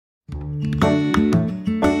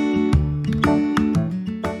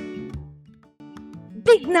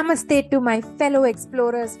Namaste to my fellow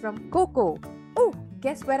explorers from Coco. Oh,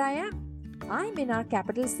 guess where I am? I'm in our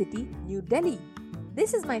capital city, New Delhi.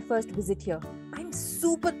 This is my first visit here. I'm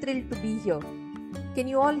super thrilled to be here. Can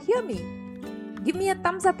you all hear me? Give me a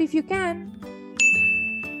thumbs up if you can.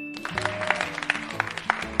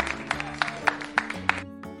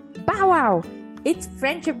 Bow wow! It's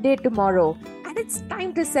Friendship Day tomorrow, and it's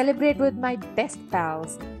time to celebrate with my best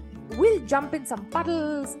pals. We'll jump in some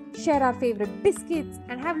puddles, share our favorite biscuits,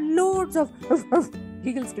 and have loads of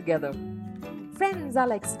giggles together. Friends are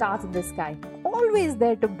like stars in the sky, always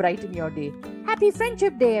there to brighten your day. Happy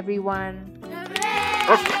Friendship Day, everyone!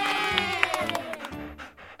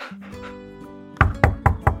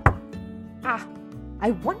 Ah,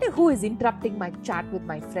 I wonder who is interrupting my chat with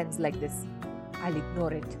my friends like this. I'll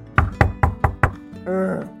ignore it.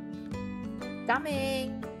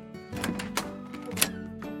 Coming!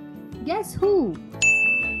 Guess who?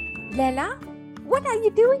 Leila, what are you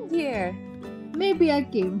doing here? Maybe I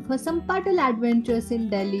came for some puddle adventures in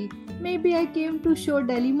Delhi. Maybe I came to show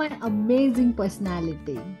Delhi my amazing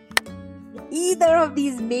personality. Either of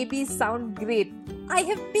these maybe sound great. I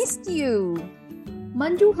have missed you.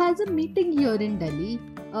 Manju has a meeting here in Delhi.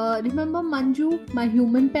 Remember Manju, my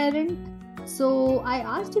human parent? So I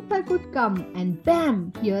asked if I could come, and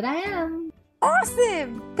bam, here I am.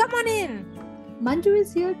 Awesome! Come on in. Manju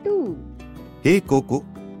is here too. Hey Coco,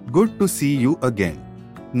 good to see you again.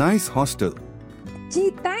 Nice hostel. Gee,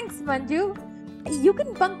 thanks, Manju. You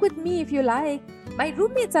can bunk with me if you like. My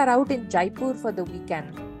roommates are out in Jaipur for the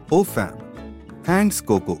weekend. Oh fam. Thanks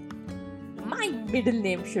Coco. My middle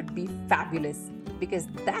name should be Fabulous because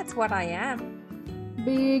that's what I am.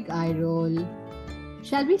 Big eye roll.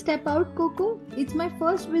 Shall we step out, Coco? It's my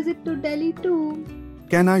first visit to Delhi too.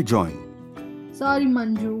 Can I join? Sorry,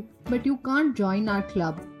 Manju, but you can't join our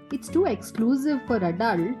club. It's too exclusive for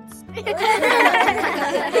adults.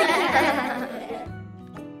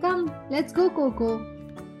 Come, let's go, Coco.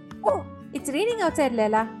 Oh, it's raining outside,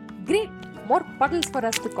 Leila. Great. More puddles for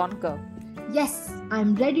us to conquer. Yes,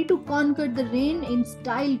 I'm ready to conquer the rain in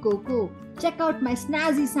style, Coco. Check out my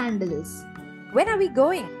snazzy sandals. When are we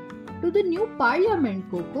going? To the new parliament,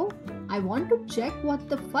 Coco. I want to check what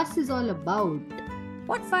the fuss is all about.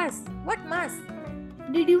 What fuss? What muss?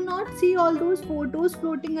 Did you not see all those photos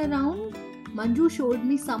floating around? Manju showed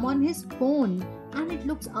me some on his phone and it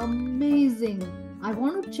looks amazing. I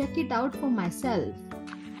want to check it out for myself.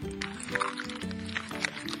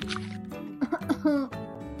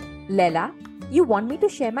 Leila, you want me to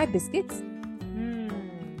share my biscuits?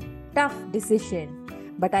 Tough decision.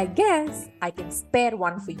 But I guess I can spare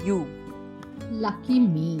one for you. Lucky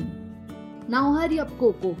me. Now hurry up,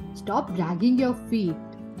 Coco. Stop dragging your feet.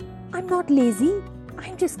 I'm not lazy.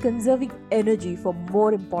 I'm just conserving energy for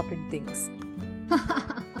more important things.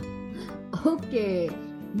 Okay,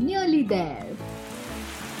 nearly there.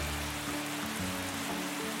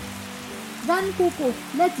 Run, Coco.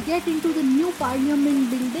 Let's get into the new parliament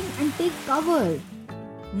building and take cover.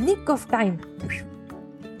 Nick of time.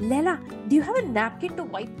 Leila, do you have a napkin to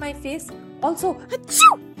wipe my face? Also,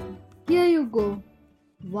 achoo! Here you go.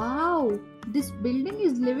 Wow, this building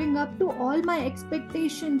is living up to all my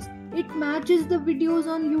expectations. It matches the videos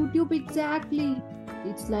on YouTube exactly.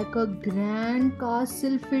 It's like a grand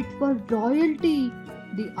castle fit for royalty.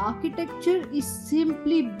 The architecture is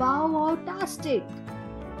simply wow-tastic.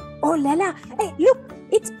 Oh, Leila, hey, look,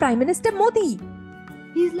 it's Prime Minister Modi.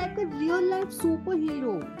 He's like a real-life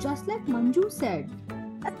superhero, just like Manju said.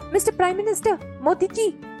 Mr. Prime Minister, Modi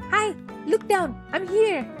ji, hi, look down, I'm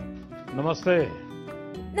here. Namaste.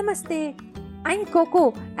 Namaste. I'm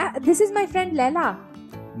Coco. This is my friend Leila.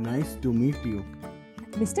 Nice to meet you.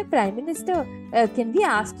 Mr. Prime Minister, can we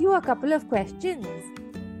ask you a couple of questions?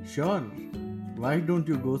 Sure. Why don't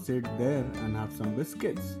you go sit there and have some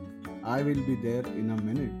biscuits? I will be there in a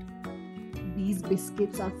minute. These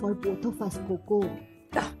biscuits are for both of us, Coco.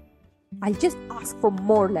 I'll just ask for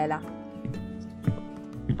more, Leila.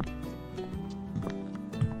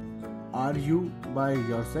 Are you by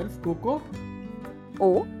yourself, Coco?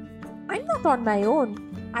 Oh, I'm not on my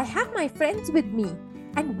own. I have my friends with me,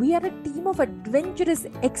 and we are a team of adventurous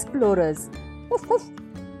explorers. Woof, woof.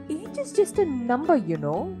 Age is just a number, you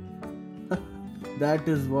know. That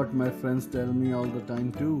is what my friends tell me all the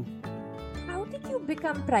time too. How did you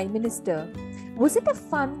become Prime Minister? Was it a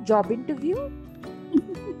fun job interview?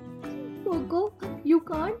 Coco, you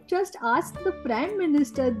can't just ask the Prime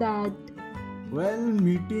Minister that. Well,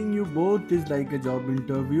 meeting you both is like a job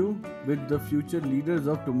interview with the future leaders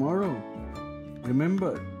of tomorrow.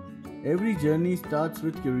 Remember, every journey starts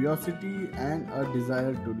with curiosity and a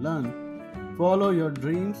desire to learn. Follow your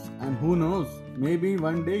dreams, and who knows, maybe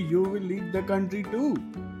one day you will lead the country too.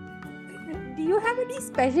 Do you have any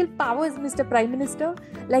special powers, Mr. Prime Minister?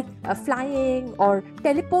 Like flying or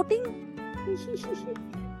teleporting?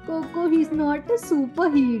 Coco, he's not a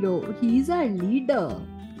superhero. He's our leader.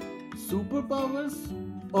 Superpowers?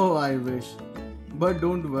 Oh, I wish. But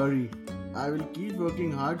don't worry, I will keep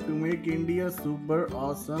working hard to make India super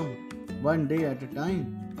awesome, one day at a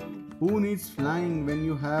time. Who needs flying when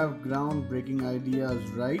you have groundbreaking ideas,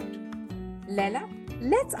 right? Leila,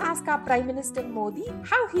 let's ask our Prime Minister Modi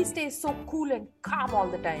how he stays so cool and calm all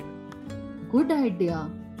the time. Good idea.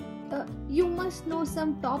 You must know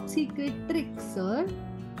some top secret tricks, sir.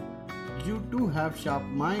 You too have sharp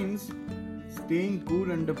minds. Staying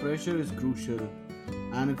cool under pressure is crucial,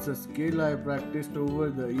 and it's a skill I practiced over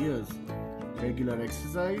the years. Regular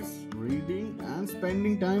exercise, reading, and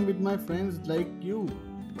spending time with my friends like you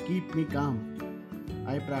keep me calm.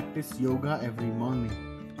 I practice yoga every morning.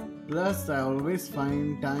 Plus, I always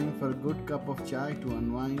find time for a good cup of chai to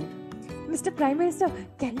unwind. Mr. Prime Minister,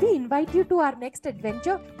 can we invite you to our next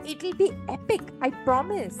adventure? It'll be epic, I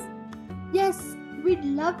promise. Yes, we'd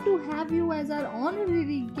love to have you as our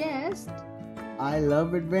honorary guest. I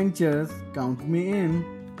love adventures. Count me in.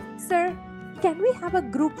 Sir, can we have a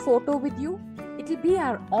group photo with you? It'll be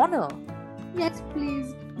our honor. Yes,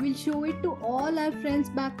 please. We'll show it to all our friends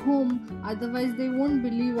back home. Otherwise, they won't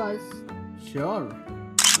believe us. Sure.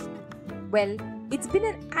 Well, it's been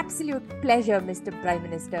an absolute pleasure, Mr. Prime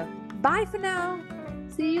Minister. Bye for now.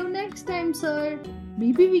 See you next time, sir.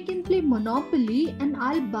 Maybe we can play Monopoly and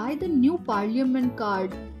I'll buy the new Parliament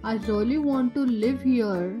card. I really want to live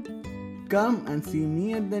here. Come and see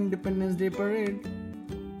me at the Independence Day parade.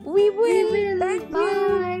 We will. Thank you.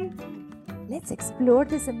 Bye. Let's explore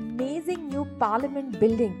this amazing new Parliament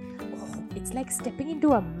building. Oh, it's like stepping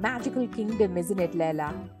into a magical kingdom, isn't it,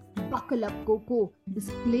 Leila? Buckle up, Coco. This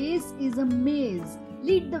place is a maze.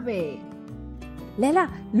 Lead the way. Leila,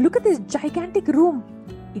 look at this gigantic room.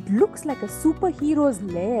 It looks like a superhero's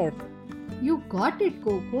lair. You got it,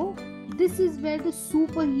 Coco. This is where the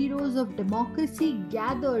superheroes of democracy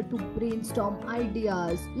gather to brainstorm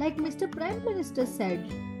ideas, like Mr. Prime Minister said.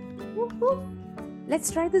 Woof, woof.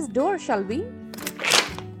 Let's try this door, shall we?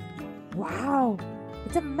 Wow,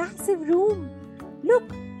 it's a massive room. Look,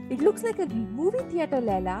 it looks like a movie theater,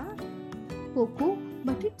 Leila. Coco,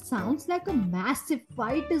 but it sounds like a massive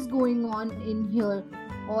fight is going on in here.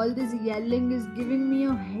 All this yelling is giving me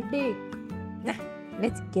a headache.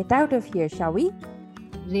 Let's get out of here, shall we?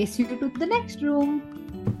 Race you to the next room.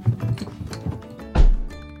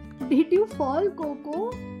 Did you fall,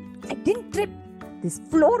 Coco? I didn't trip. This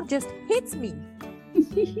floor just hits me.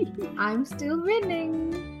 I'm still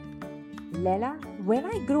winning. Leila, when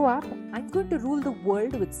I grow up, I'm going to rule the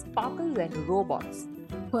world with sparkles and robots.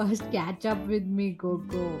 First, catch up with me,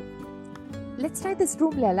 Coco. Let's try this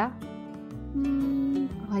room, Leila.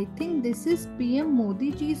 I think this is PM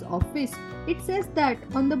Modi ji's office. It says that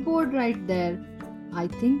on the board right there. I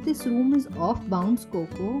think this room is off bounds,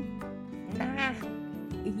 Coco. Nah,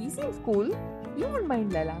 he seems cool. You won't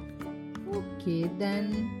mind, Leila. Okay,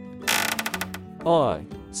 then. Oi,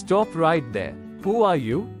 stop right there. Who are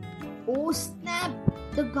you? Oh snap!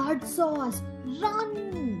 The guard saw us.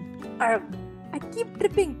 Run! I keep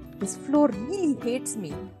tripping. This floor really hates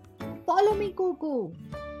me. Follow me, Coco.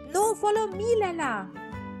 No, follow me, Leila.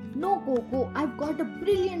 No, Coco, I've got a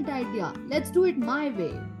brilliant idea. Let's do it my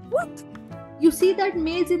way. What? You see that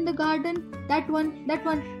maze in the garden? That one.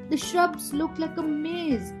 The shrubs look like a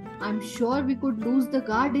maze. I'm sure we could lose the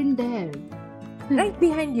guard in there. Right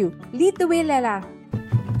behind you. Lead the way, Leila.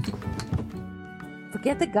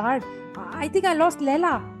 Forget the guard. I think I lost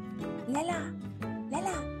Leila. Leila,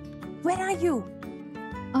 where are you?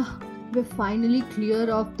 We're finally clear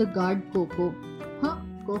of the guard, Coco. Huh?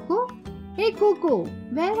 Coco? Hey, Coco,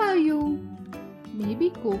 where are you? Maybe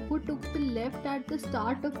Coco took the left at the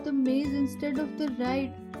start of the maze instead of the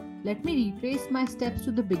right. Let me retrace my steps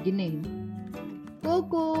to the beginning.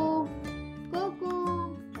 Coco!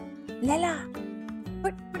 Leila,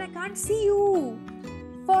 but I can't see you.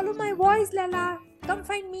 Follow my voice, Leila. Come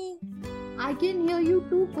find me. I can hear you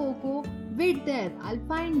too, Coco. Wait there, I'll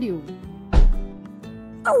find you.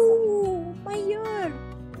 Oh, my ear.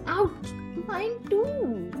 Ouch! Mine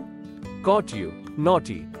too. Caught you.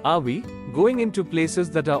 Naughty. Are we going into places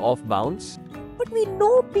that are off bounds? But we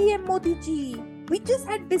know PM Modi ji. We just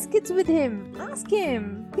had biscuits with him. Ask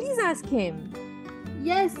him. Please ask him.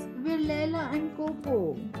 Yes, we're Leila and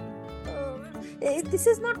Coco. This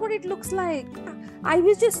is not what it looks like. I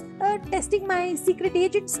was just testing my secret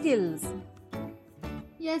agent skills.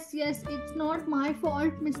 Yes, it's not my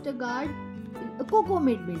fault, Mr. Guard. Coco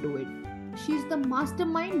made me do it. She's the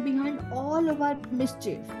mastermind behind all of our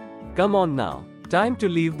mischief. Come on now. Time to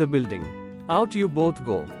leave the building. Out you both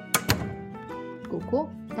go. Coco,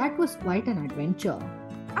 that was quite an adventure.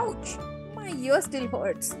 Ouch! My ear still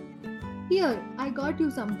hurts. Here, I got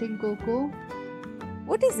you something, Coco.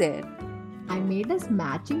 What is it? I made us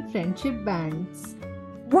matching friendship bands.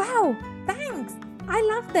 Wow! Thanks! I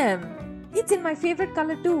love them. It's in my favorite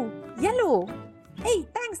color too, yellow. Hey,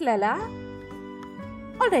 thanks, Lela.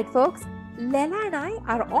 Alright, folks. Lela and I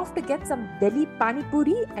are off to get some Delhi pani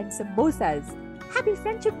puri and samosas. Happy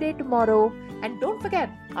Friendship Day tomorrow. And don't forget,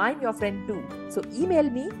 I'm your friend too. So email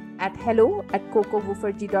me at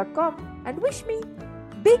hello@cocowoofergy.com and wish me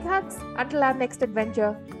big hugs until our next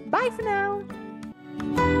adventure. Bye for now.